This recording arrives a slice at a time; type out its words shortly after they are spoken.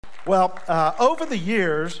Well, over the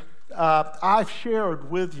years, I've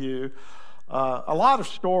shared with you a lot of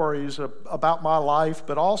stories about my life,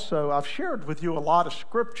 but also I've shared with you a lot of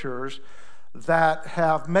scriptures that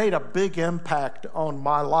have made a big impact on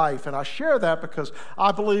my life. And I share that because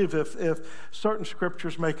I believe if certain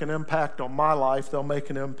scriptures make an impact on my life, they'll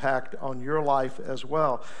make an impact on your life as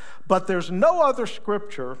well. But there's no other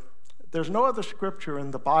scripture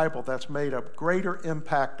in the Bible that's made a greater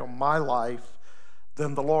impact on my life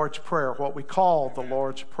than the Lord's Prayer, what we call the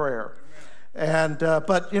Lord's Prayer. And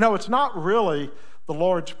but it's not really the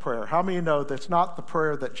Lord's Prayer. How many know that's not the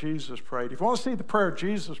prayer that Jesus prayed? If you want to see the prayer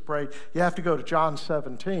Jesus prayed, you have to go to John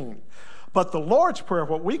 17. But the Lord's Prayer,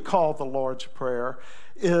 what we call the Lord's Prayer,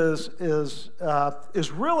 is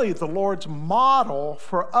really the Lord's model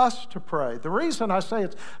for us to pray. The reason I say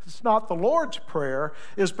it's not the Lord's Prayer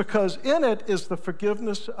is because in it is the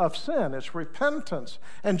forgiveness of sin. It's repentance.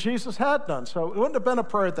 And Jesus had none. So it wouldn't have been a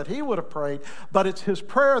prayer that he would have prayed, but it's his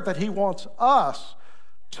prayer that he wants us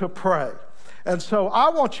to pray. And so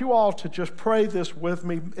I want you all to just pray this with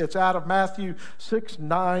me. It's out of Matthew 6,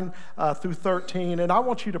 9 through 13. And I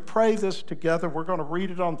want you to pray this together. We're going to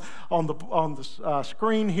read it on the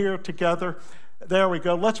screen here together. There we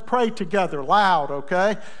go. Let's pray together loud,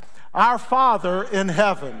 okay? Our Father in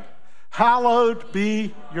heaven, hallowed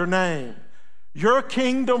be your name. Your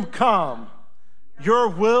kingdom come. Your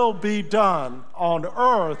will be done on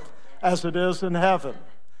earth as it is in heaven.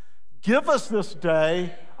 Give us this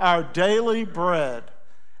day our daily bread,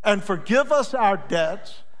 and forgive us our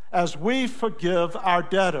debts as we forgive our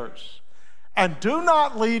debtors. And do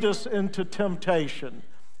not lead us into temptation,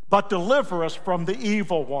 but deliver us from the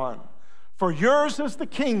evil one. For yours is the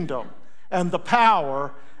kingdom, and the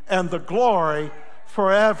power, and the glory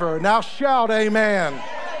forever. Now shout amen.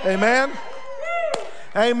 Amen.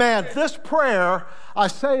 Amen. This prayer, I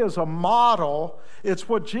say, is a model. It's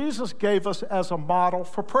what Jesus gave us as a model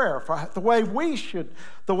for prayer, for the way we should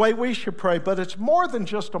pray. But it's more than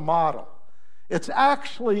just a model. It's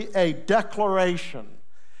actually a declaration.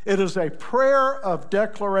 It is a prayer of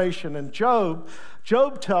declaration. And Job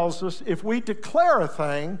tells us, if we declare a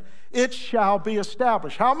thing, it shall be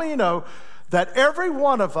established. How many know that every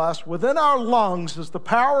one of us, within our lungs, is the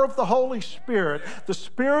power of the Holy Spirit? The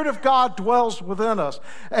Spirit of God dwells within us.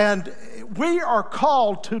 And we are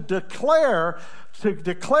called to declare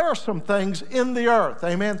some things in the earth.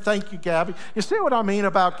 Amen. Thank you, Gabby. You see what I mean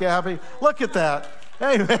about Gabby? Look at that.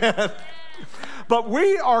 Amen. But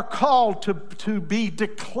we are called to be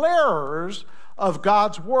declarers of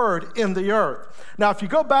God's word in the earth. Now, if you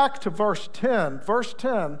go back to verse 10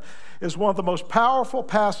 is one of the most powerful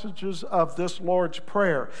passages of this Lord's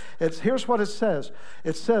Prayer. Here's what it says.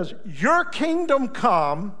 It says, your kingdom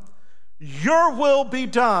come, your will be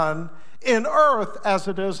done in earth as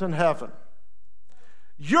it is in heaven.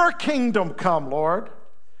 Your kingdom come, Lord.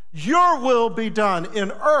 Your will be done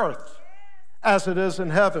in earth as it is in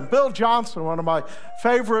heaven. Bill Johnson, one of my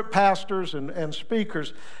favorite pastors and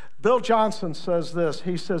speakers, Bill Johnson says this.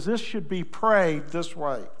 He says this should be prayed this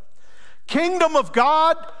way. Kingdom of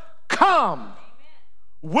God, come.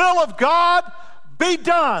 Will of God, be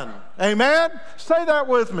done. Amen? Say that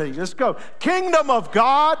with me. Let's go. Kingdom of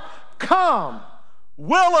God, come.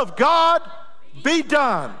 Will of God, be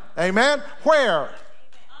done. Amen? Where?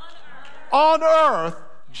 On earth,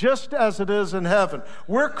 just as it is in heaven.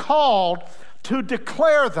 We're called to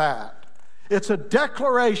declare that. It's a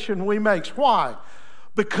declaration we make. Why?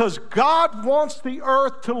 Because God wants the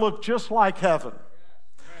earth to look just like heaven.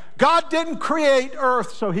 God didn't create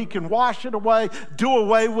earth so he can wash it away, do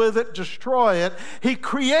away with it, destroy it. He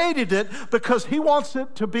created it because he wants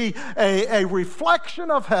it to be a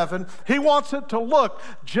reflection of heaven. He wants it to look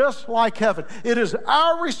just like heaven. It is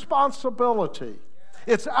our responsibility.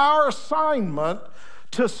 It's our assignment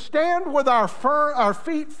to stand with our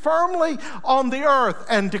feet firmly on the earth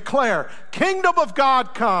and declare, kingdom of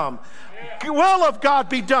God come, will of God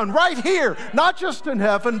be done right here, not just in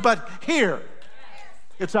heaven, but here.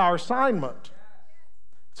 It's our assignment.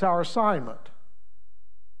 It's our assignment.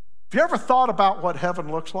 Have you ever thought about what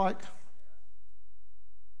heaven looks like?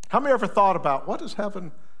 How many ever thought about what does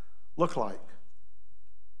heaven look like?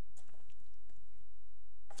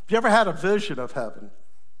 Have you ever had a vision of heaven?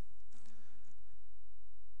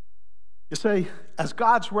 You see, as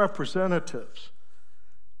God's representatives,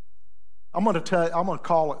 I'm going to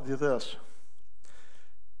call it this.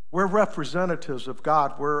 We're representatives of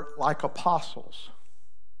God. We're like apostles.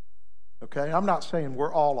 Okay? I'm not saying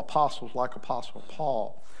we're all apostles like Apostle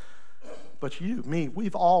Paul. But you, me,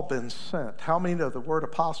 we've all been sent. How many know the word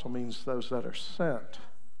apostle means those that are sent?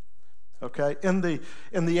 Okay? In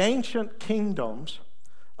the ancient kingdoms,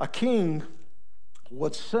 a king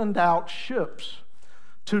would send out ships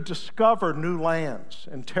to discover new lands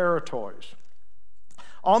and territories.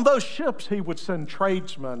 On those ships, he would send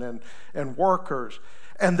tradesmen and workers,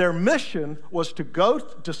 and their mission was to go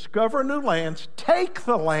discover new lands, take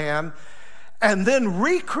the land, and then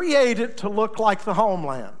recreate it to look like the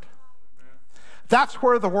homeland. That's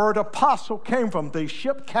where the word apostle came from. The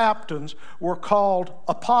ship captains were called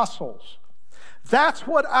apostles. That's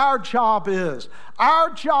what our job is.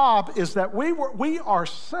 Our job is that we are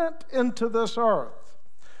sent into this earth.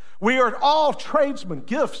 We are all tradesmen,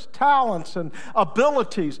 gifts, talents, and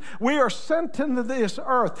abilities. We are sent into this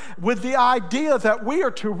earth with the idea that we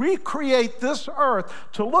are to recreate this earth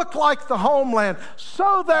to look like the homeland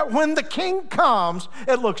so that when the king comes,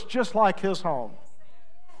 it looks just like his home.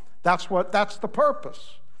 That's the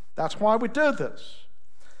purpose. That's why we do this.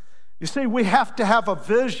 You see, we have to have a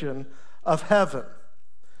vision of heaven.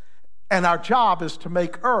 And our job is to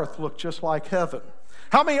make earth look just like heaven.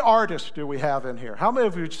 How many artists do we have in here? How many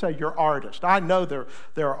of you would say you're artists? I know there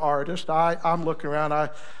are artists. I'm looking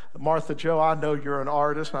around. Martha Joe, I know you're an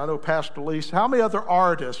artist. I know Pastor Lisa. How many other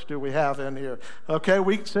artists do we have in here? Okay,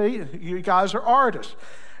 we see you guys are artists.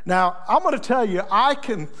 Now, I'm going to tell you, I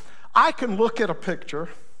can look at a picture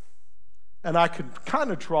and I can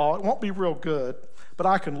kind of draw. It won't be real good, but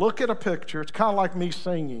I can look at a picture. It's kind of like me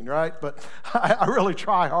singing, right? But I really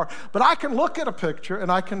try hard. But I can look at a picture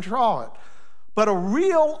and I can draw it. But a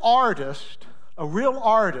real artist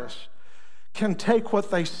can take what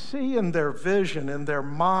they see in their vision, in their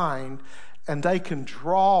mind, and they can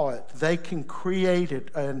draw it. They can create it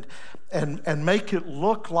and make it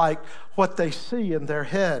look like what they see in their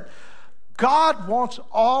head. God wants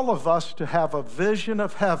all of us to have a vision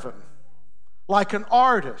of heaven, like an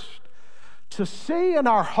artist, to see in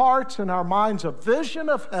our hearts and our minds a vision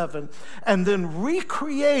of heaven and then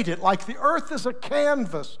recreate it like the earth is a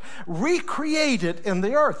canvas. Recreate it in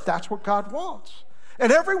the earth. That's what God wants.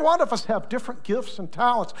 And every one of us have different gifts and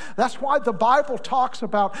talents. That's why the Bible talks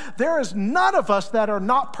about there is none of us that are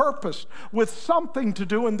not purposed with something to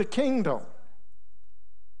do in the kingdom.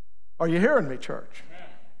 Are you hearing me, church?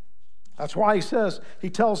 That's why he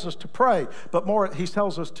tells us to pray, but more, he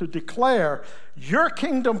tells us to declare, your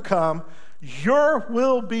kingdom come, your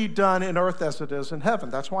will be done in earth as it is in heaven.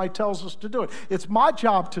 That's why he tells us to do it. It's my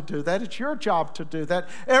job to do that. It's your job to do that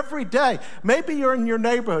every day. Maybe you're in your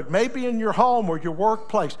neighborhood, maybe in your home or your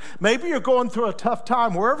workplace. Maybe you're going through a tough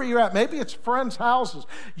time, wherever you're at. Maybe it's friends' houses.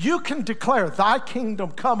 You can declare, thy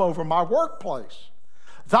kingdom come over my workplace.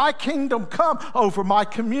 Thy kingdom come over my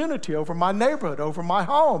community, over my neighborhood, over my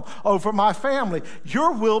home, over my family.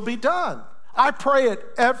 Your will be done. I pray it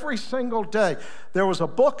every single day. There was a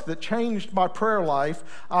book that changed my prayer life.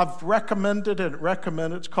 I've recommended it.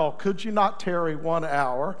 It's called Could You Not Tarry 1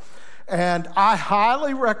 Hour? And I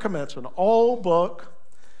highly recommend it. It's an old book,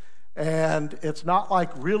 and it's not like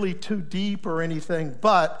really too deep or anything,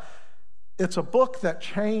 but it's a book that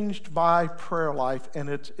changed my prayer life, and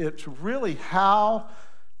it's really how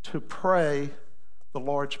to pray the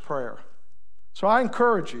Lord's Prayer. So I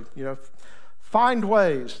encourage you, find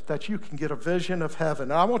ways that you can get a vision of heaven.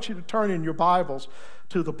 And I want you to turn in your Bibles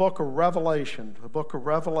to the book of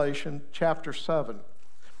Revelation, chapter 7.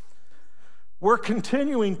 We're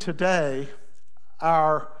continuing today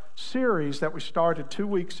our series that we started 2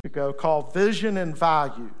 weeks ago called Vision and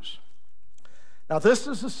Values. Now, this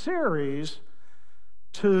is a series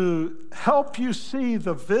to help you see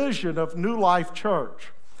the vision of New Life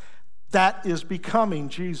Church that is becoming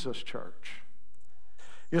Jesus Church.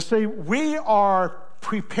 You see, we are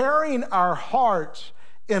preparing our hearts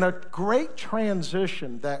in a great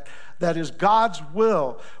transition that is God's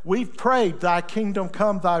will. We've prayed, thy kingdom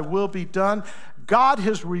come, thy will be done. God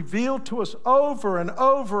has revealed to us over and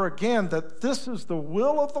over again that this is the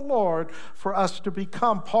will of the Lord for us to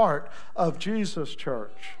become part of Jesus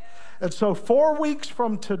Church. And so 4 weeks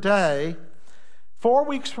from today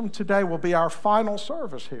will be our final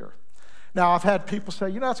service here. Now, I've had people say,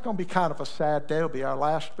 it's going to be kind of a sad day. It'll be our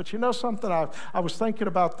last. But you know something? I was thinking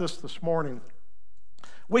about this morning.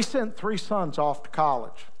 We sent 3 sons off to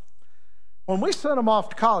college. When we sent them off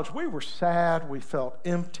to college, we were sad. We felt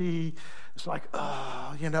empty. It's like,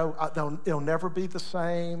 it'll never be the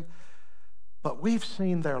same. But we've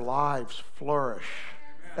seen their lives flourish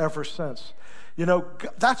ever since.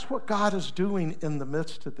 That's what God is doing in the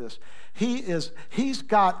midst of this. He's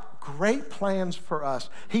got great plans for us.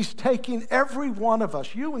 He's taking every one of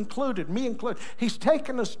us, you included, me included, he's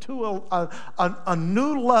taken us to a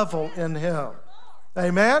new level in him.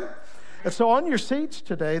 Amen? And so on your seats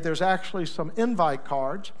today, there's actually some invite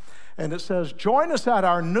cards. And it says, join us at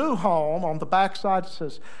our new home. On the back side, it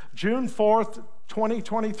says, June 4th,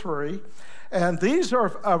 2023. And these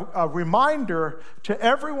are a reminder to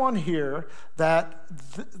everyone here that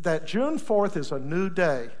June 4th is a new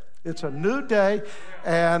day. It's a new day,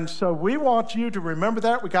 and so we want you to remember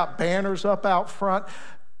that. We got banners up out front.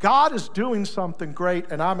 God is doing something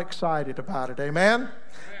great, and I'm excited about it. Amen?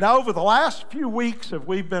 Now, over the last few weeks, as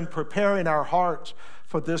we've been preparing our hearts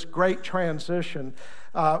for this great transition,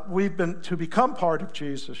 we've been to become part of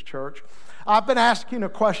Jesus Church. I've been asking a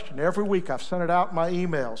question every week. I've sent it out in my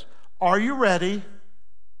emails. Are you ready?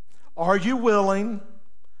 Are you willing?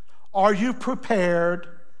 Are you prepared?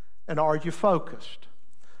 And are you focused?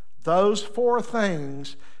 Those four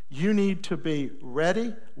things, you need to be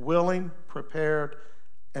ready, willing, prepared,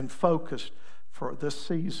 and focused for this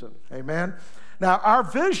season. Amen? Now, our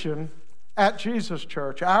vision at Jesus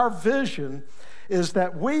Church, our vision is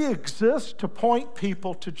that we exist to point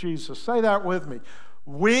people to Jesus. Say that with me.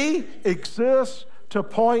 We exist to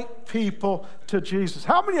point people to Jesus.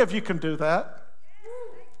 How many of you can do that?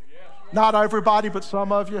 Not everybody, but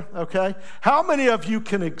some of you, okay? How many of you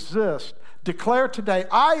can exist? Declare today,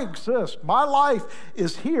 I exist. My life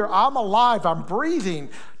is here. I'm alive. I'm breathing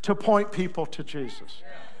to point people to Jesus.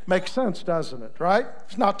 Makes sense, doesn't it, right?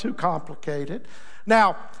 It's not too complicated.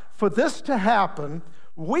 Now, for this to happen,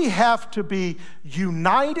 we have to be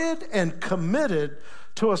united and committed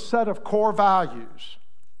to a set of core values.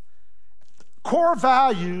 Core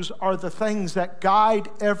values are the things that guide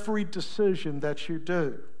every decision that you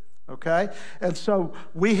do. Okay? And so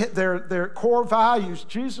their core values,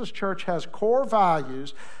 Jesus Church has core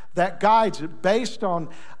values that guides it based on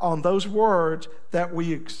those words that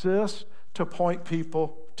we exist to point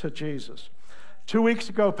people to Jesus. 2 weeks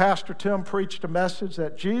ago, Pastor Tim preached a message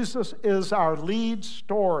that Jesus is our lead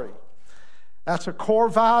story. That's a core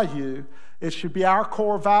value. It should be our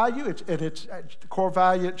core value, it's core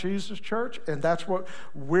value at Jesus Church, and that's what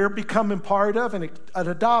we're becoming part of and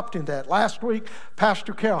adopting that. Last week,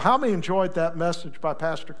 Pastor Cale, how many enjoyed that message by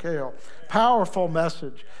Pastor Cale? Powerful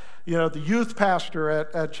message. You know, the youth pastor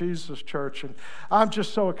at Jesus Church, and I'm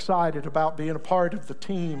just so excited about being a part of the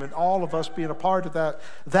team and all of us being a part of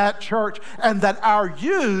that church, and that our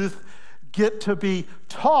youth get to be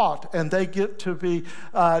taught and they get to be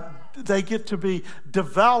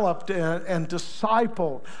developed and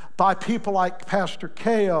discipled by people like Pastor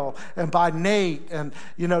Cale and by Nate. And,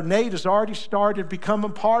 you know, Nate has already started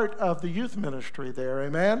becoming part of the youth ministry there,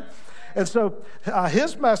 amen? And so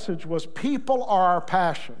his message was, people are our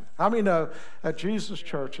passion. How many know at Jesus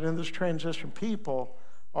Church and in this transition, people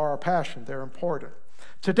are our passion? They're important.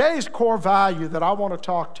 Today's core value that I want to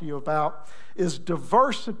talk to you about is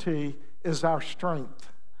diversity is our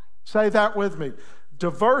strength. Say that with me.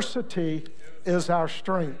 Diversity is our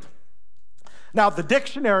strength. Now, the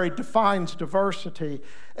dictionary defines diversity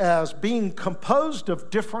as being composed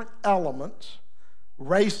of different elements,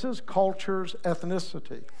 races, cultures,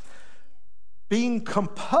 ethnicity. Being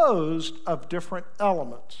composed of different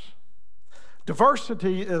elements.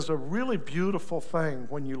 Diversity is a really beautiful thing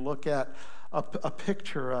when you look at a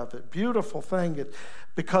picture of it. Beautiful thing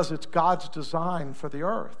because it's God's design for the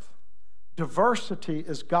earth. Diversity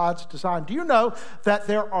is God's design. Do you know that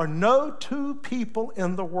there are no two people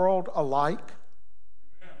in the world alike?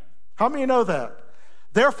 How many know that?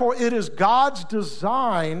 Therefore, it is God's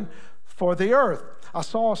design for the earth. I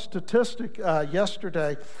saw a statistic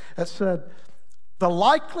yesterday that said the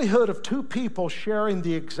likelihood of two people sharing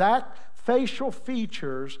the exact facial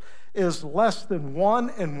features is less than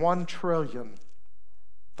 1 in 1 trillion.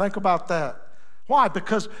 Think about that. Why?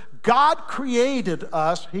 Because God created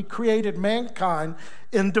us, He created mankind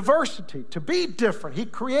in diversity, to be different. He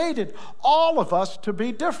created all of us to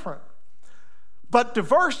be different. But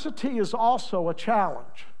diversity is also a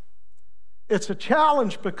challenge. It's a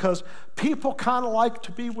challenge because people kind of like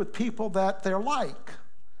to be with people that they're like.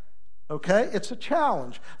 Okay? It's a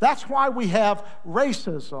challenge. That's why we have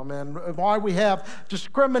racism and why we have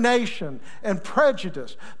discrimination and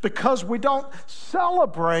prejudice, because we don't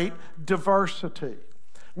celebrate diversity.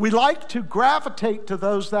 We like to gravitate to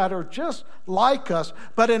those that are just like us,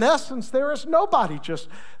 but in essence, there is nobody just.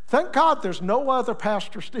 Thank God there's no other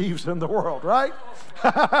Pastor Steves in the world, right?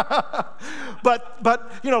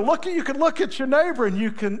 but you know, you can look at your neighbor and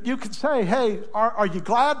you can say, hey, are you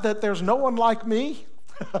glad that there's no one like me?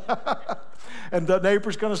 And the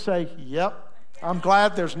neighbor's going to say, yep, I'm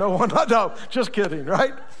glad there's no one. No, just kidding,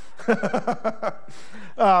 right?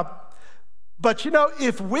 But you know,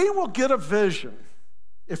 if we will get a vision,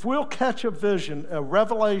 if we'll catch a vision, a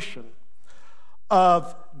revelation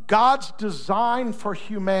of God's design for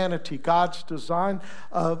humanity, God's design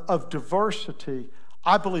of diversity,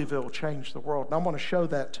 I believe it will change the world. And I'm going to show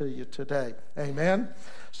that to you today. Amen?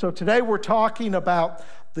 So today we're talking about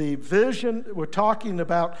the vision. We're talking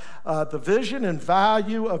about the vision and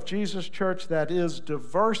value of Jesus Church, that is,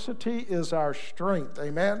 diversity is our strength.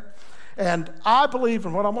 Amen? And I believe,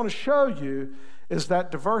 and what I'm going to show you is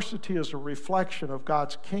that diversity is a reflection of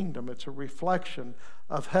God's kingdom. It's a reflection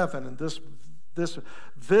of heaven. And this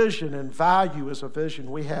vision and value is a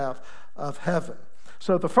vision we have of heaven.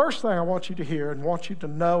 So the first thing I want you to hear and want you to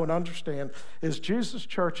know and understand is Jesus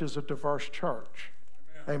Church is a diverse church.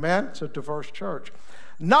 Amen? It's a diverse church.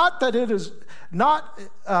 Not that it is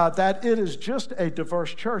just a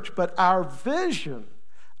diverse church, but our vision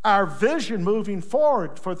moving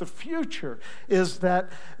forward for the future is that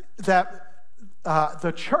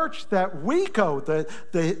the church that we go,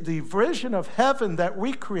 the vision of heaven that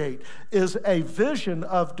we create is a vision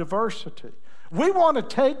of diversity. We want to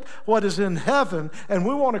take what is in heaven and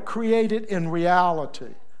we want to create it in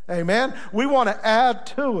reality. Amen? We want to add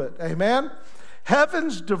to it. Amen?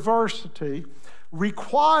 Heaven's diversity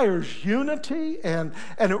requires unity and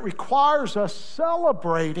it requires us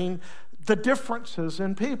celebrating the differences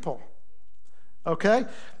in people. Okay?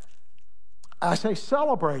 I say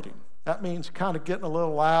celebrating. That means kind of getting a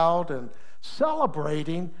little loud and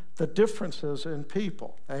celebrating the differences in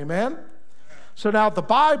people. Amen? So now the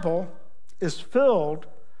Bible is filled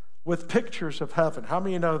with pictures of heaven. How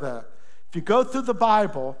many of you know that? If you go through the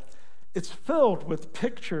Bible, it's filled with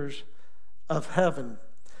pictures of heaven.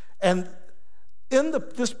 And in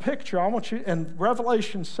this picture, I want you, in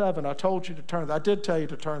Revelation 7, I told you to turn there. I did tell you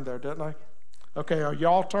to turn there, didn't I? Okay, are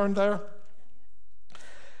y'all turned there?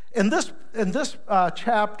 In this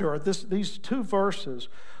chapter, these two verses,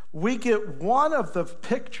 we get one of the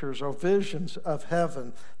pictures or visions of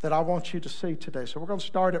heaven that I want you to see today. So we're going to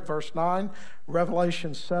start at verse 9,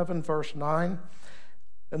 Revelation 7, verse 9.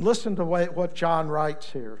 And listen to what John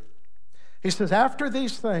writes here. He says, "After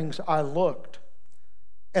these things I looked,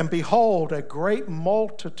 and behold, a great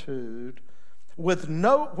multitude which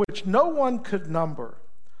no one could number,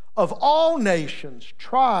 of all nations,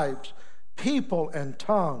 tribes, people, and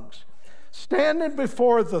tongues, standing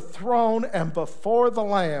before the throne and before the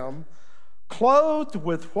Lamb, clothed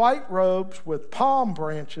with white robes, with palm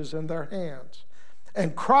branches in their hands,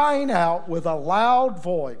 and crying out with a loud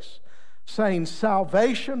voice, saying,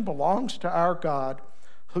 'Salvation belongs to our God,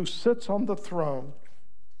 who sits on the throne,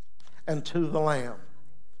 and to the Lamb.'"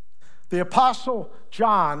 The Apostle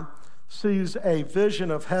John sees a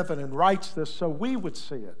vision of heaven and writes this so we would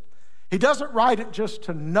see it. He doesn't write it just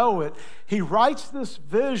to know it. He writes this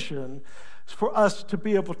vision for us to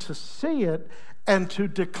be able to see it and to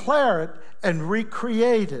declare it and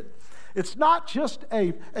recreate it. It's not just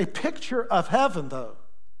a picture of heaven, though.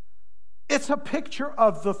 It's a picture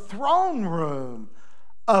of the throne room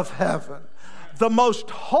of heaven, the most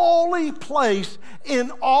holy place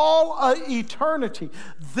in all eternity.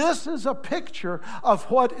 This is a picture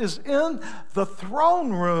of what is in the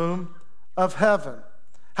throne room of heaven.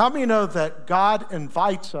 How many know that God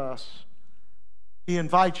invites us? He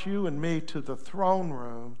invites you and me to the throne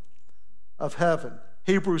room of heaven.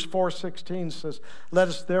 Hebrews 4:16 says, "Let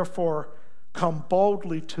us therefore come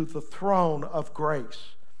boldly to the throne of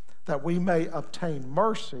grace, that we may obtain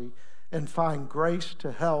mercy and find grace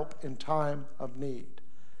to help in time of need."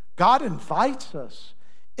 God invites us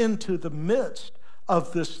into the midst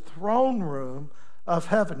of this throne room of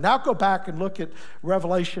heaven. Now go back and look at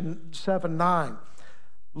Revelation 7:9.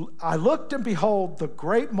 "I looked, and behold, the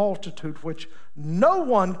great multitude which no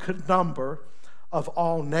one could number, of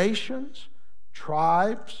all nations,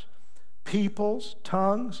 tribes, peoples,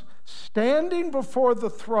 tongues, standing before the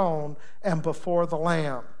throne and before the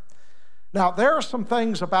Lamb." Now, there are some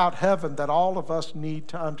things about heaven that all of us need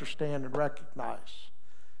to understand and recognize.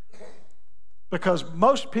 Because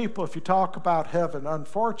most people, if you talk about heaven,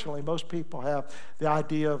 unfortunately, most people have the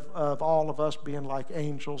idea of all of us being like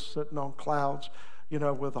angels sitting on clouds,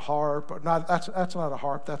 with a harp. Or not, that's not a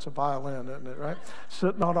harp, that's a violin, isn't it, right?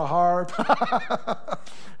 Sitting on a harp,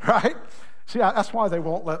 right? See, that's why they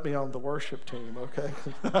won't let me on the worship team, okay?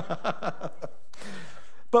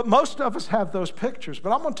 But most of us have those pictures.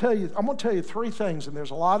 But I'm going to tell you three things, and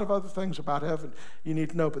there's a lot of other things about heaven you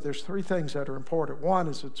need to know, but there's three things that are important. One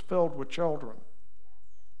is it's filled with children.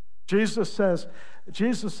 Jesus says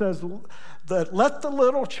that let the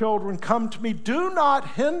little children come to me. Do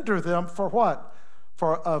not hinder them, for what?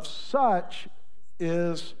 For of such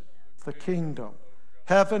is the kingdom.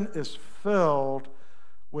 Heaven is filled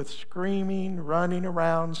with screaming, running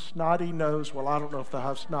around, snotty nose. Well, I don't know if they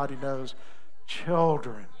have snotty nose.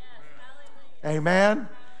 Children. Amen?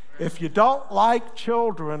 If you don't like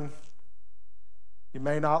children, you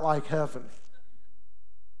may not like heaven.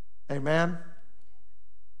 Amen?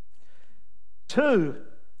 2,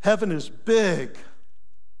 heaven is big.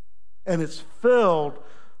 and it's filled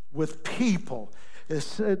with people.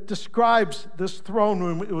 It describes this throne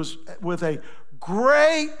room. It was with a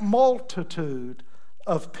great multitude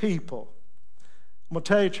of people. I'm going to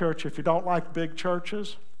tell you, church, if you don't like big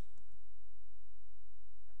churches,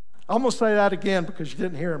 I'm going to say that again because you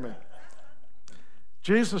didn't hear me.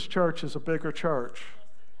 Jesus Church is a bigger church.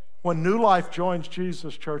 When New Life joins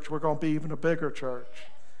Jesus Church, we're going to be even a bigger church.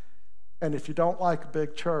 And if you don't like a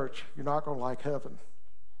big church, you're not going to like heaven.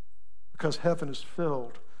 Because heaven is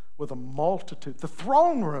filled with a multitude. The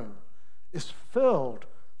throne room is filled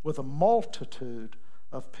with a multitude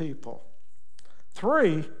of people.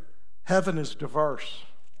 3, heaven is diverse.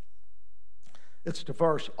 It's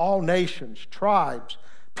diverse. All nations, tribes,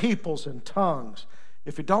 peoples, and tongues.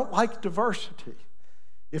 If you don't like diversity,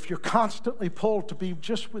 if you're constantly pulled to be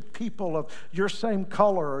just with people of your same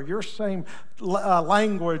color or your same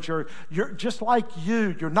language or you're just like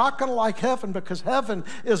you're not going to like heaven, because heaven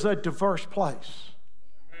is a diverse place.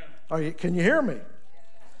 Can you hear me?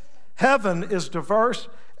 Heaven is diverse.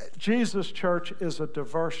 Jesus Church is a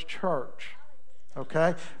diverse church.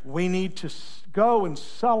 Okay? We need to go and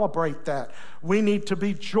celebrate that. We need to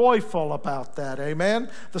be joyful about that. Amen?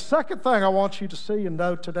 The second thing I want you to see and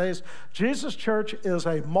know today is Jesus Church is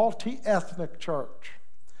a multi-ethnic church.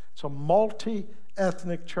 It's a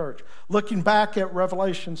multi-ethnic church. Looking back at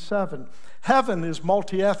Revelation 7, heaven is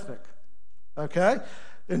multi-ethnic. Okay?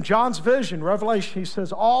 In John's vision, Revelation, he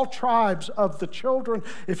says, all tribes of the children.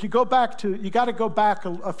 If you go back you got to go back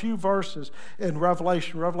a few verses in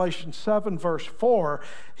Revelation 7, verse 4,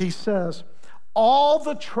 he says, all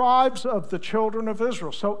the tribes of the children of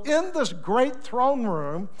Israel. So in this great throne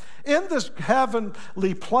room, in this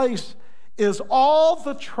heavenly place, is all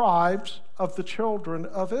the tribes of the children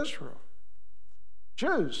of Israel.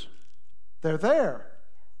 Jews, they're there,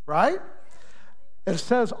 right? It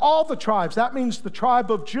says all the tribes. That means the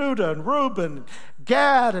tribe of Judah and Reuben,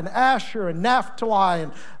 Gad and Asher and Naphtali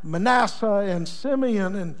and Manasseh and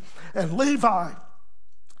Simeon and Levi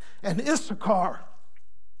and Issachar.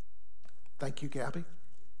 Thank you, Gabby.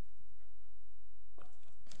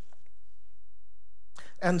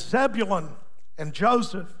 And Zebulun and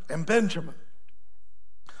Joseph and Benjamin.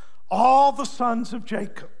 All the sons of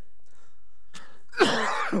Jacob.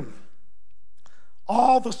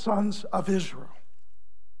 All the sons of Israel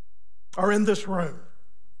are in this room.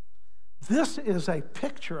 This is a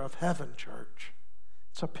picture of heaven, church.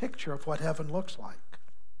 It's a picture of what heaven looks like.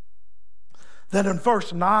 Then in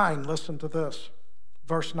verse 9, listen to this.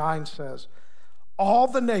 Verse 9 says, all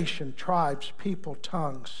the nation, tribes, people,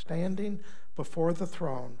 tongues, standing before the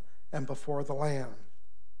throne and before the Lamb.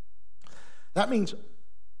 That means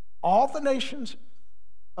all the nations,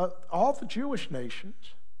 all the Jewish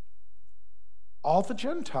nations, all the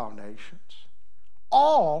Gentile nations,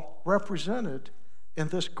 all represented in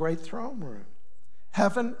this great throne room.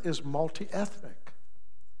 Heaven is multi-ethnic.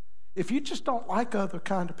 If you just don't like other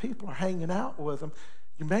kind of people or hanging out with them,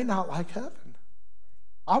 you may not like heaven.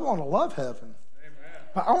 I want to love heaven.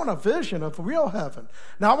 Amen. I want a vision of real heaven.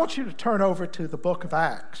 Now I want you to turn over to the book of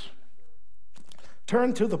Acts.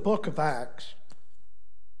 Turn to the book of Acts.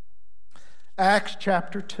 Acts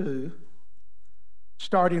chapter 2,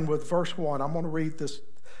 starting with verse 1. I'm going to read this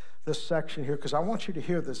section here because I want you to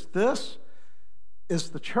hear this. This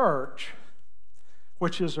is the church,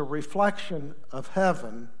 which is a reflection of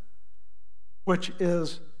heaven, which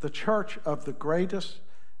is the church of the greatest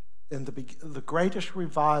the greatest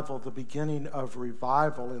revival, the beginning of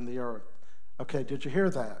revival in the earth. Okay, did you hear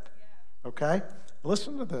that? Okay,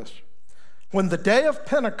 listen to this. When the day of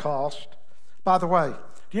Pentecost, by the way,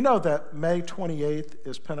 do you know that May 28th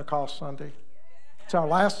is Pentecost Sunday? It's our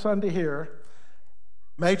last Sunday here.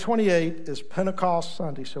 May 28th is Pentecost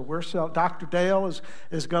Sunday. So Dr. Dale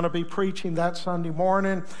is going to be preaching that Sunday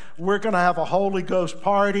morning. We're going to have a Holy Ghost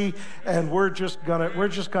party, and we're just going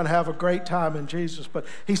to have a great time in Jesus. But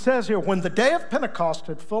he says here, when the day of Pentecost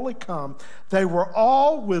had fully come, they were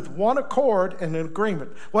all with one accord and in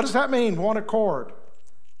agreement. What does that mean, one accord?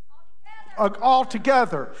 All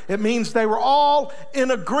together. It means they were all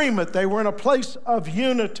in agreement. They were in a place of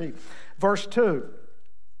unity. Verse 2.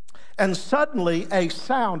 And suddenly a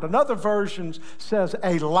sound, another version says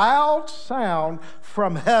a loud sound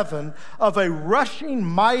from heaven of a rushing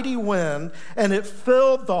mighty wind, and it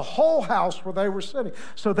filled the whole house where they were sitting.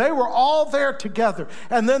 So they were all there together.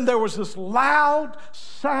 And then there was this loud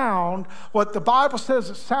sound, what the Bible says,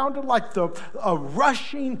 it sounded like a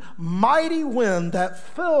rushing mighty wind that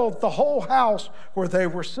filled the whole house where they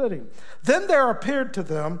were sitting. Then there appeared to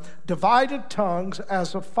them divided tongues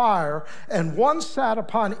as of fire, and one sat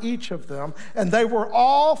upon each each of them, and they were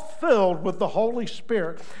all filled with the Holy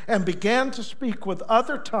Spirit and began to speak with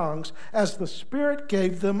other tongues as the Spirit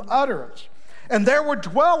gave them utterance. And there were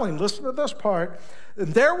dwelling, listen to this part,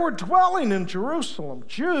 and there were dwelling in Jerusalem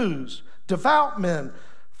Jews, devout men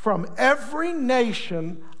from every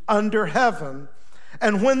nation under heaven.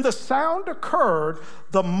 And when the sound occurred,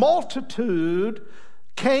 the multitude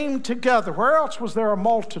came together. Where else was there a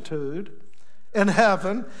multitude? In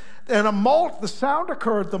heaven. And the sound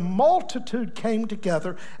occurred, the multitude came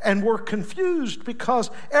together and were confused because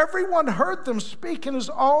everyone heard them speak in his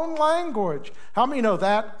own language. How many know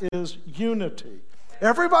that is unity?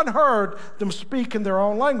 Everyone heard them speak in their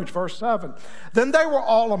own language. Verse 7. Then they were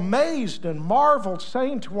all amazed and marveled,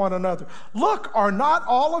 saying to one another, "Look, are not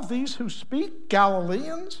all of these who speak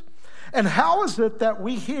Galileans? And how is it that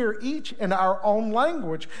we hear each in our own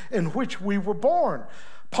language in which we were born?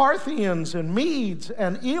 Parthians and Medes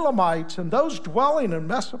and Elamites and those dwelling in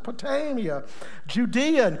Mesopotamia,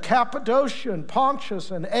 Judea and Cappadocia and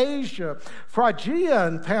Pontus and Asia, Phrygia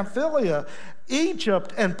and Pamphylia,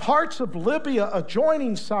 Egypt and parts of Libya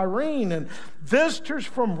adjoining Cyrene, and visitors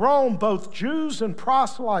from Rome, both Jews and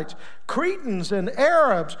proselytes, Cretans and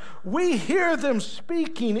Arabs, we hear them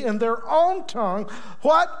speaking in their own tongue,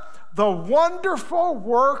 what? The wonderful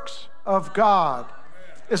works of God."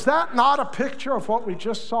 Is that not a picture of what we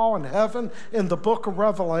just saw in heaven in the book of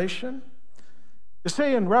Revelation? You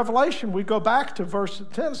see, in Revelation, we go back to verse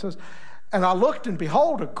 10, it says, "And I looked, and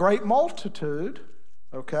behold, a great multitude,"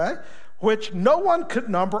 okay, "which no one could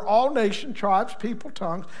number, all nations, tribes, people,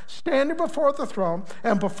 tongues, standing before the throne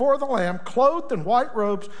and before the Lamb, clothed in white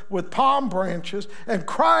robes with palm branches, and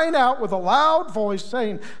crying out with a loud voice,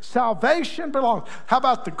 saying, 'Salvation belongs.'" How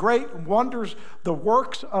about the great wonders, the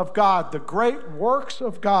works of God, the great works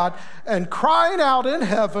of God, and crying out in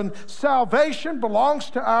heaven, "Salvation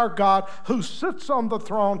belongs to our God who sits on the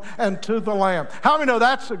throne and to the Lamb." How many know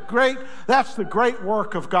that's the great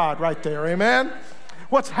work of God right there, amen?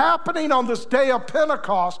 What's happening on this day of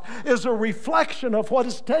Pentecost is a reflection of what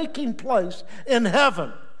is taking place in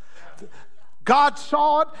heaven. God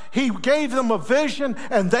saw it, He gave them a vision,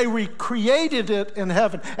 and they recreated it in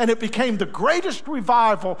heaven. And it became the greatest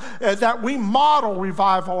revival that we model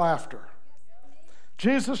revival after.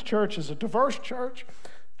 Jesus Church is a diverse church.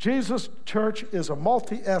 Jesus Church is a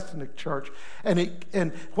multi-ethnic church,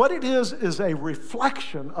 and what it is a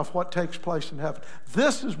reflection of what takes place in heaven.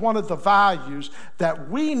 This is one of the values that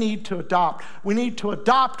we need to adopt. We need to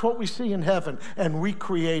adopt what we see in heaven and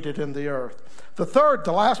recreate it in the earth.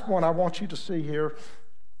 The last one I want you to see here,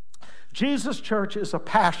 Jesus Church is a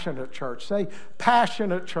passionate church. Say,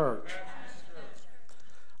 passionate church.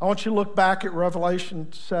 I want you to look back at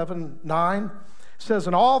Revelation 7:9. It says,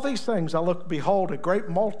 "In all these things I looked, behold, a great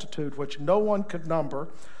multitude which no one could number,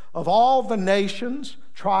 of all the nations,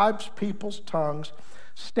 tribes, peoples, tongues,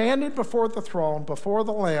 standing before the throne, before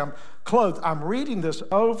the Lamb, clothed." I'm reading this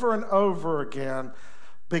over and over again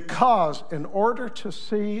because in order to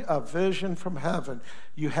see a vision from heaven,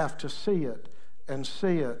 you have to see it and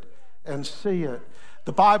see it and see it.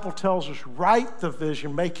 The Bible tells us, write the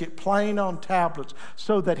vision, make it plain on tablets,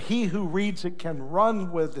 so that he who reads it can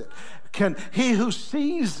run with it. He who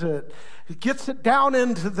sees it, gets it down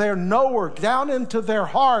into their knower, down into their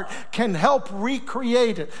heart, can help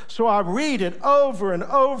recreate it. So I read it over and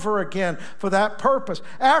over again for that purpose.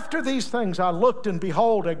 After these things I looked, and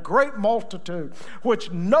behold, a great multitude,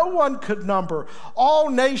 which no one could number, all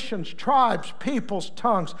nations, tribes, peoples,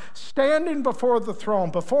 tongues, standing before the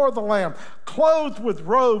throne, before the Lamb, clothed with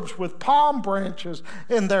robes, with palm branches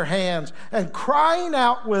in their hands, and crying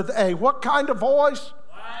out with a what kind of voice?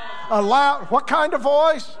 What kind of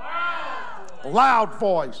voice? Loud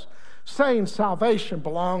voice, saying, "Salvation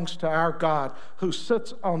belongs to our God who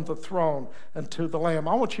sits on the throne and to the Lamb."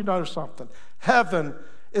 I want you to notice something. Heaven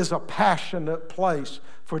is a passionate place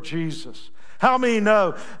for Jesus. How many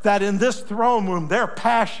know that in this throne room, they're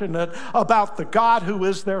passionate about the God who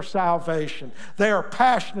is their salvation? They are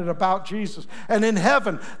passionate about Jesus. And in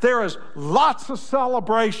heaven, there is lots of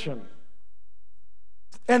celebration.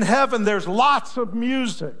 In heaven, there's lots of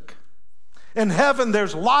music. In heaven,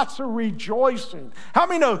 there's lots of rejoicing. How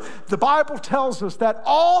many know the Bible tells us that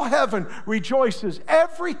all heaven rejoices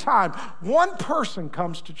every time one person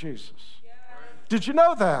comes to Jesus? Yeah. Did you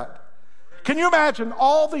know that? Can you imagine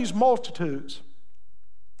all these multitudes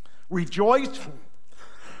rejoicing?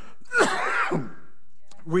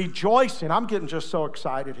 Rejoicing. I'm getting just so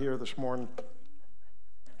excited here this morning.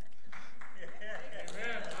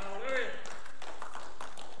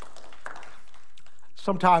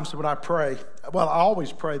 Sometimes when I pray, well, I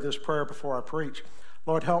always pray this prayer before I preach.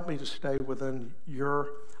 Lord, help me to stay within your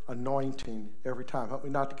anointing every time. Help me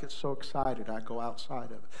not to get so excited I go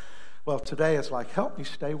outside of it. Well, today it's like, help me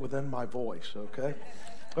stay within my voice, okay?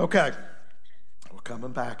 Okay, we're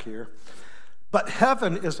coming back here. But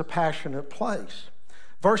heaven is a passionate place.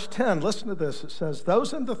 Verse 10, listen to this. It says,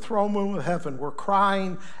 those in the throne room of heaven were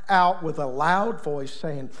crying out with a loud voice,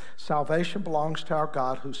 saying, salvation belongs to our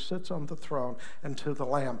God who sits on the throne and to the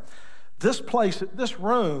Lamb. This place, this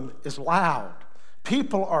room is loud.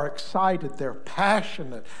 People are excited. They're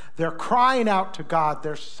passionate. They're crying out to God.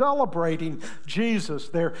 They're celebrating Jesus.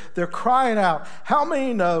 They're crying out. How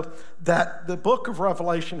many know that the book of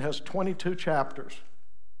Revelation has 22 chapters?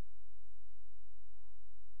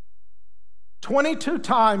 22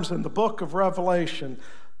 times in the book of Revelation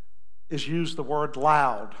is used the word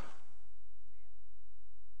loud.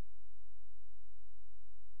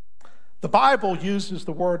 The Bible uses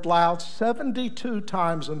the word loud 72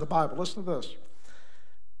 times in the Bible. Listen to this.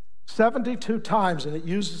 72 times, and it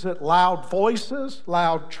uses it loud voices,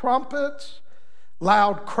 loud trumpets,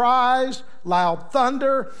 loud cries, loud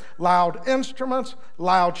thunder, loud instruments,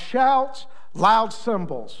 loud shouts, loud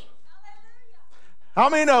cymbals. How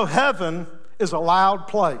many know heaven is a loud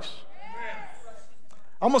place?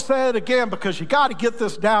 I'm going to say it again because you got to get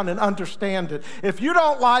this down and understand it. If you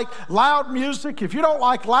don't like loud music, if you don't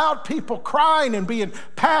like loud people crying and being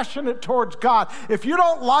passionate towards God, if you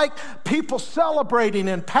don't like people celebrating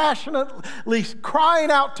and passionately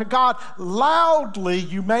crying out to God loudly,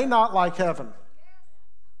 you may not like heaven.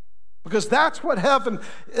 Because that's what heaven,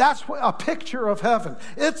 that's what a picture of heaven.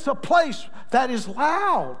 It's a place that is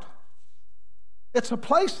loud. It's a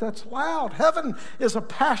place that's loud. Heaven is a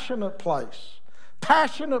passionate place.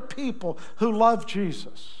 Passionate people who love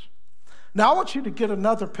Jesus. Now I want you to get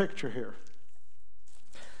another picture here.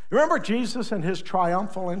 Remember Jesus and his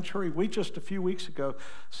triumphal entry? We just a few weeks ago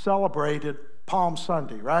celebrated Palm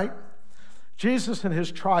Sunday, right? Jesus and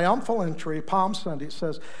his triumphal entry, Palm Sunday, it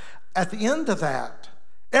says, at the end of that,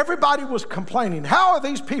 everybody was complaining. How are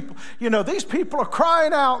these people? You know, these people are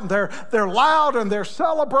crying out and they're loud and they're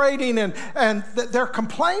celebrating and they're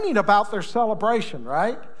complaining about their celebration,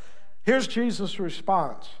 right? Here's Jesus'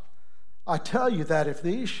 response. I tell you that if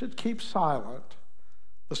these should keep silent,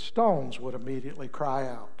 the stones would immediately cry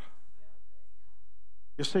out.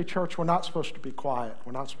 You see, church, we're not supposed to be quiet.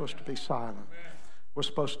 We're not supposed to be silent. We're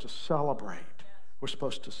supposed to celebrate. We're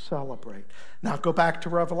supposed to celebrate. Now go back to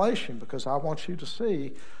Revelation because I want you to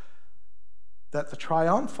see that the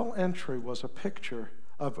triumphal entry was a picture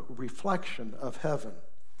of a reflection of heaven.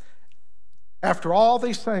 After all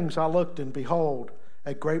these things I looked, and behold,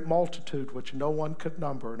 a great multitude which no one could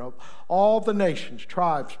number, and of all the nations,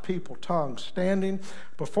 tribes, people, tongues, standing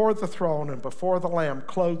before the throne and before the Lamb,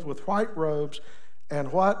 clothed with white robes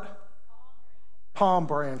and what? Palm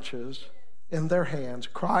branches in their hands,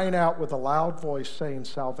 crying out with a loud voice, saying,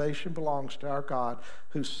 salvation belongs to our God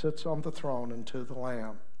who sits on the throne and to the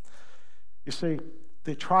Lamb. You see,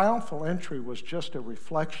 the triumphal entry was just a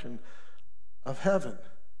reflection of heaven.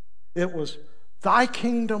 It was, thy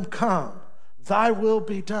kingdom come, thy will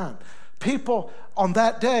be done. People on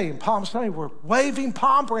that day in Palm Sunday were waving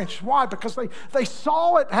palm branches. Why? Because they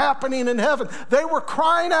saw it happening in heaven. They were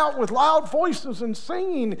crying out with loud voices and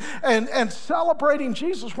singing and celebrating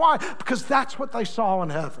Jesus. Why? Because that's what they saw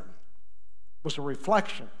in heaven. It was a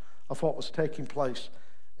reflection of what was taking place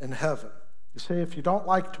in heaven. You see, if you don't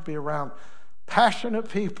like to be around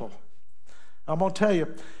passionate people, I'm going to tell you,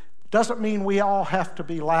 it doesn't mean we all have to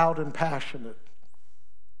be loud and passionate.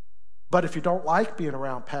 But if you don't like being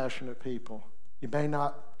around passionate people, you may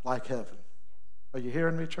not like heaven. Are you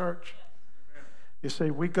hearing me, church? You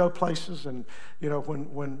see, we go places and, you know,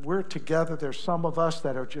 when we're together, there's some of us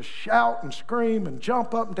that are just shout and scream and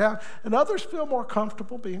jump up and down, and others feel more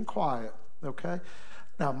comfortable being quiet, okay?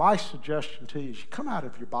 Now, my suggestion to you is you come out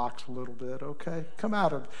of your box a little bit, okay? Come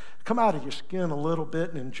out of your skin a little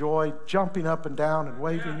bit and enjoy jumping up and down and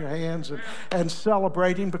waving your hands and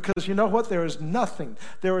celebrating, because you know what? There is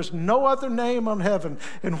no other name on heaven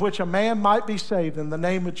in which a man might be saved than the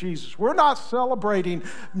name of Jesus. We're not celebrating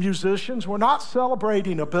musicians. We're not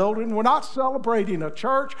celebrating a building. We're not celebrating a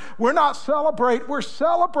church. We're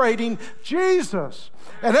celebrating Jesus.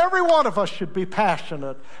 And every one of us should be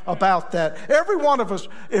passionate about that. Every one of us,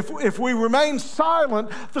 if we remain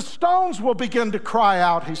silent, the stones will begin to cry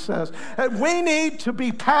out, he says. And we need to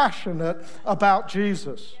be passionate about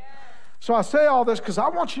Jesus. So I say all this because I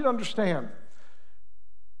want you to understand,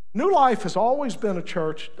 New Life has always been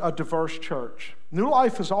a diverse church. New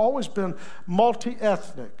Life has always been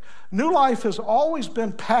multi-ethnic. New Life has always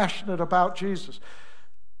been passionate about Jesus.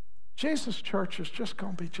 Jesus' church is just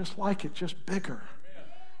going to be just like it, just bigger.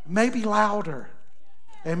 Maybe louder.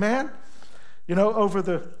 Amen? You know, over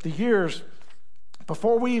the years,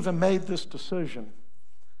 before we even made this decision,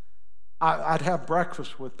 I'd have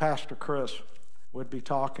breakfast with Pastor Chris. We'd be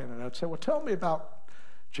talking, and I'd say, well, tell me about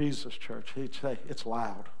Jesus Church. He'd say, it's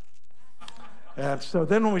loud. And so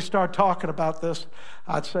then when we start talking about this,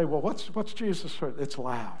 I'd say, well, what's Jesus Church? It's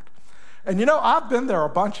loud. And you know, I've been there a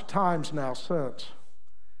bunch of times now since.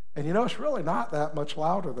 And you know, it's really not that much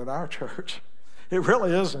louder than our church. It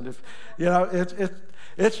really isn't. If, you know,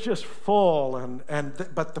 it's just full,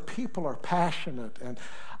 but the people are passionate. And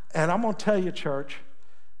I'm going to tell you, church,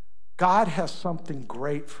 God has something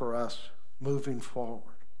great for us moving forward.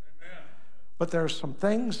 Amen. But there's some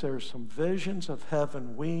visions of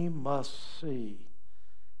heaven we must see.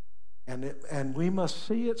 And we must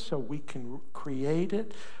see it so we can create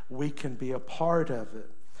it, we can be a part of it.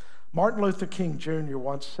 Martin Luther King Jr.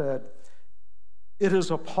 once said, "It is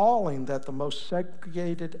appalling that the most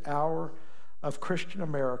segregated hour of Christian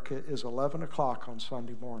America is 11 o'clock on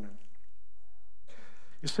Sunday morning."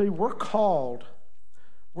 You see, we're called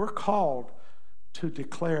to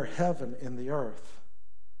declare heaven in the earth.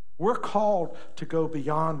 We're called to go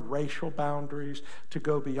beyond racial boundaries, to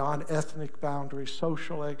go beyond ethnic boundaries,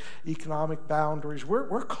 social, economic boundaries.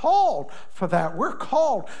 We're called for that. We're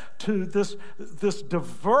called to this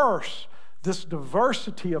diversity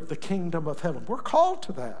of the kingdom of heaven. We're called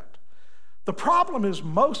to that. The problem is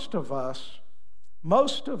most of us,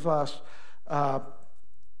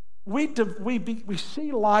 we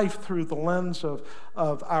see life through the lens of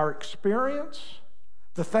our experience,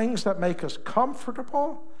 the things that make us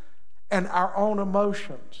comfortable, and our own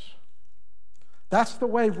emotions. That's the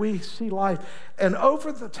way we see life. And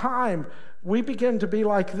over the time, we begin to be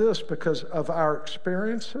like this because of our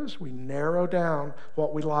experiences. We narrow down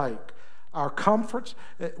what we like. Our comforts,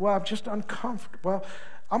 well, I'm just uncomfortable. Well,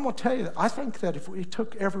 I'm going to tell you, I think that if we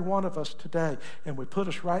took every one of us today and we put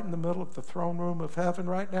us right in the middle of the throne room of heaven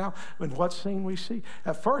right now, and what scene we see,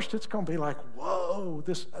 at first it's going to be like, whoa,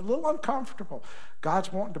 this a little uncomfortable.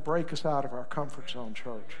 God's wanting to break us out of our comfort zone,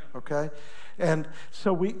 church, okay? And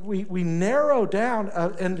so we narrow down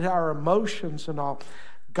into our emotions and all.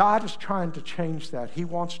 God is trying to change that. He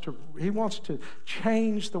wants to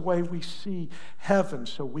change the way we see heaven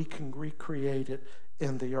so we can recreate it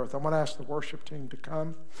in the earth. I'm going to ask the worship team to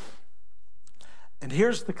come. And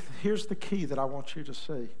here's the key that I want you to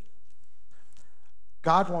see.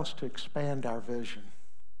 God wants to expand our vision.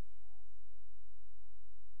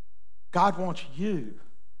 God wants you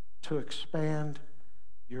to expand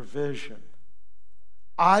your vision.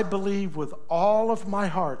 I believe with all of my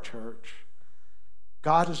heart, church,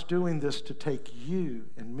 God is doing this to take you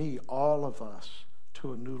and me, all of us,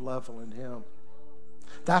 to a new level in Him.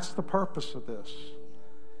 That's the purpose of this.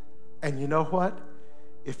 And you know what?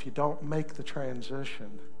 If you don't make the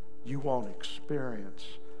transition, you won't experience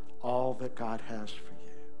all that God has for you.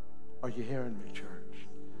 Are you hearing me, church?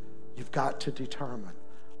 You've got to determine,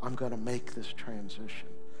 I'm going to make this transition.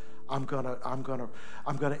 I'm going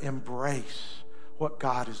to embrace what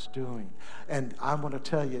God is doing. And I'm going to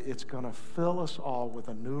tell you, it's going to fill us all with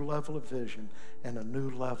a new level of vision and a new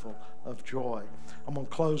level of joy. I'm going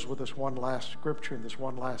to close with this one last scripture and this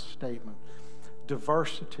one last statement.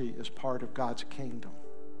 Diversity is part of God's kingdom.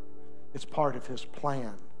 It's part of His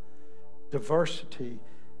plan. Diversity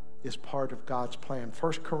is part of God's plan.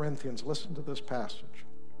 1 Corinthians, listen to this passage.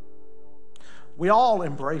 We all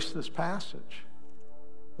embrace this passage,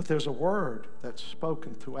 but there's a word that's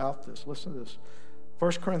spoken throughout this. Listen to this.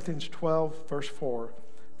 1 Corinthians 12, verse 4.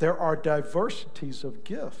 There are diversities of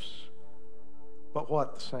gifts, but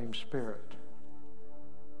what? The same Spirit.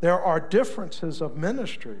 There are differences of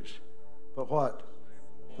ministries, but what?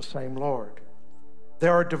 The same Lord.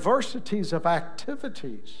 There are diversities of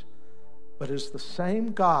activities, but it's the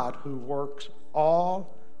same God who works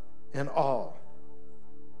all in all.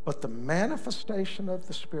 But the manifestation of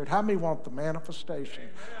the Spirit, how many want the manifestation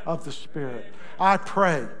of the Spirit? I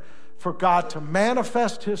pray for God to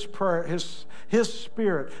manifest His prayer, His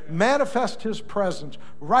Spirit, manifest His presence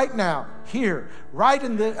right now, here, right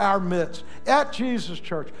in our midst, at Jesus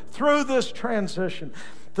Church, through this transition.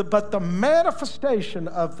 But the manifestation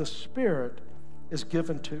of the Spirit is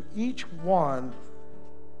given to each one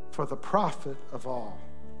for the profit of all.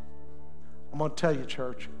 I'm going to tell you,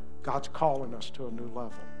 church, God's calling us to a new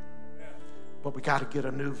level. But we got to get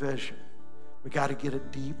a new vision. We got to get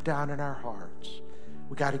it deep down in our hearts.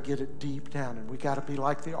 We got to get it deep down, and we got to be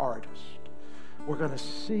like the artist. We're going to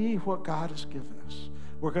see what God has given us.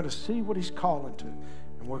 We're going to see what He's calling to,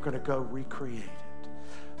 and we're going to go recreate it.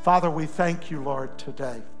 Father, we thank you, Lord,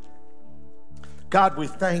 today. God, we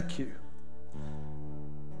thank you.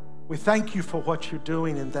 We thank you for what you're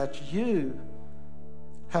doing and that you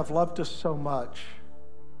have loved us so much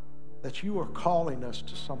that you are calling us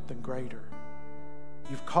to something greater.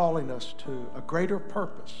 You're calling us to a greater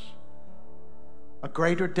purpose, a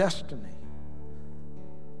greater destiny.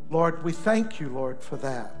 Lord, we thank you, Lord, for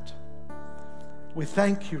that. We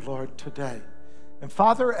thank you, Lord, today. And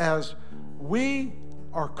Father, as we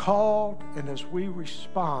are called and as we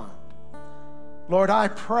respond, Lord, I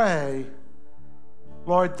pray,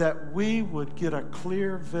 Lord, that we would get a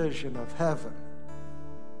clear vision of heaven.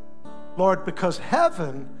 Lord, because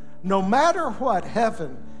heaven, no matter what,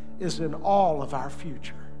 heaven is in all of our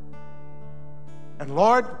future. And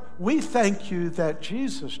Lord, we thank you that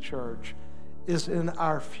Jesus Church is in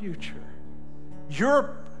our future.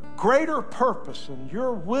 Your greater purpose and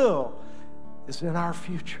your will is in our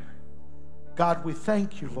future. God, we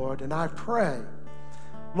thank you, Lord, and I pray,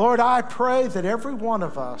 Lord, I pray that every one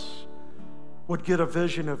of us would get a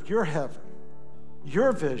vision of your heaven,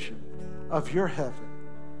 your vision of your heaven.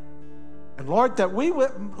 And Lord, that we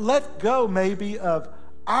would let go maybe of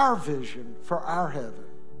our vision for our heaven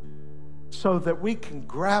so that we can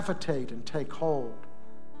gravitate and take hold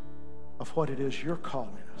of what it is you're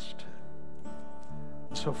calling us to.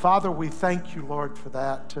 So, Father, we thank you, Lord, for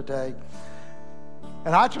that today.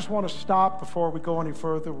 And I just want to stop before we go any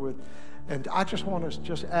further and I just want to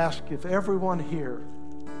just ask if everyone here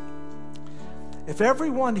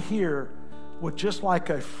would just like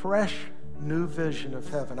a fresh new vision of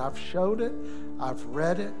heaven. I've showed it, I've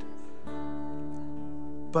read it,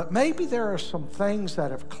 but maybe there are some things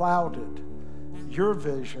that have clouded your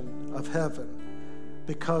vision of heaven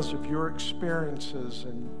because of your experiences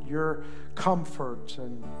and your comforts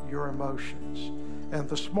and your emotions. And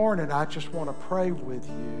this morning, I just want to pray with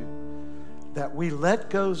you that we let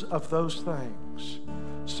go of those things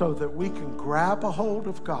so that we can grab a hold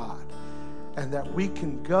of God and that we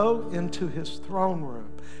can go into his throne room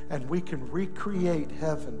and we can recreate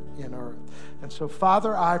heaven in earth. And so,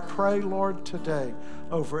 Father, I pray, Lord, today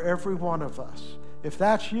over every one of us. If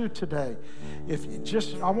that's you today,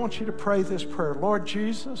 I want you to pray this prayer. Lord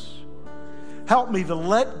Jesus, help me to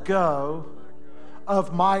let go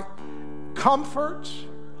of my comforts,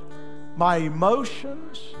 my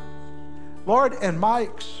emotions, Lord, and my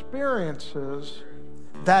experiences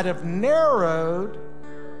that have narrowed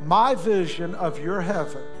my vision of your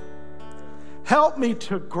heaven. Help me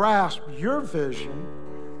to grasp your vision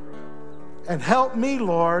and help me,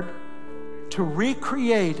 Lord, to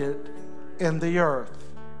recreate it in the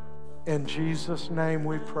earth. In Jesus' name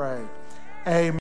we pray. Amen.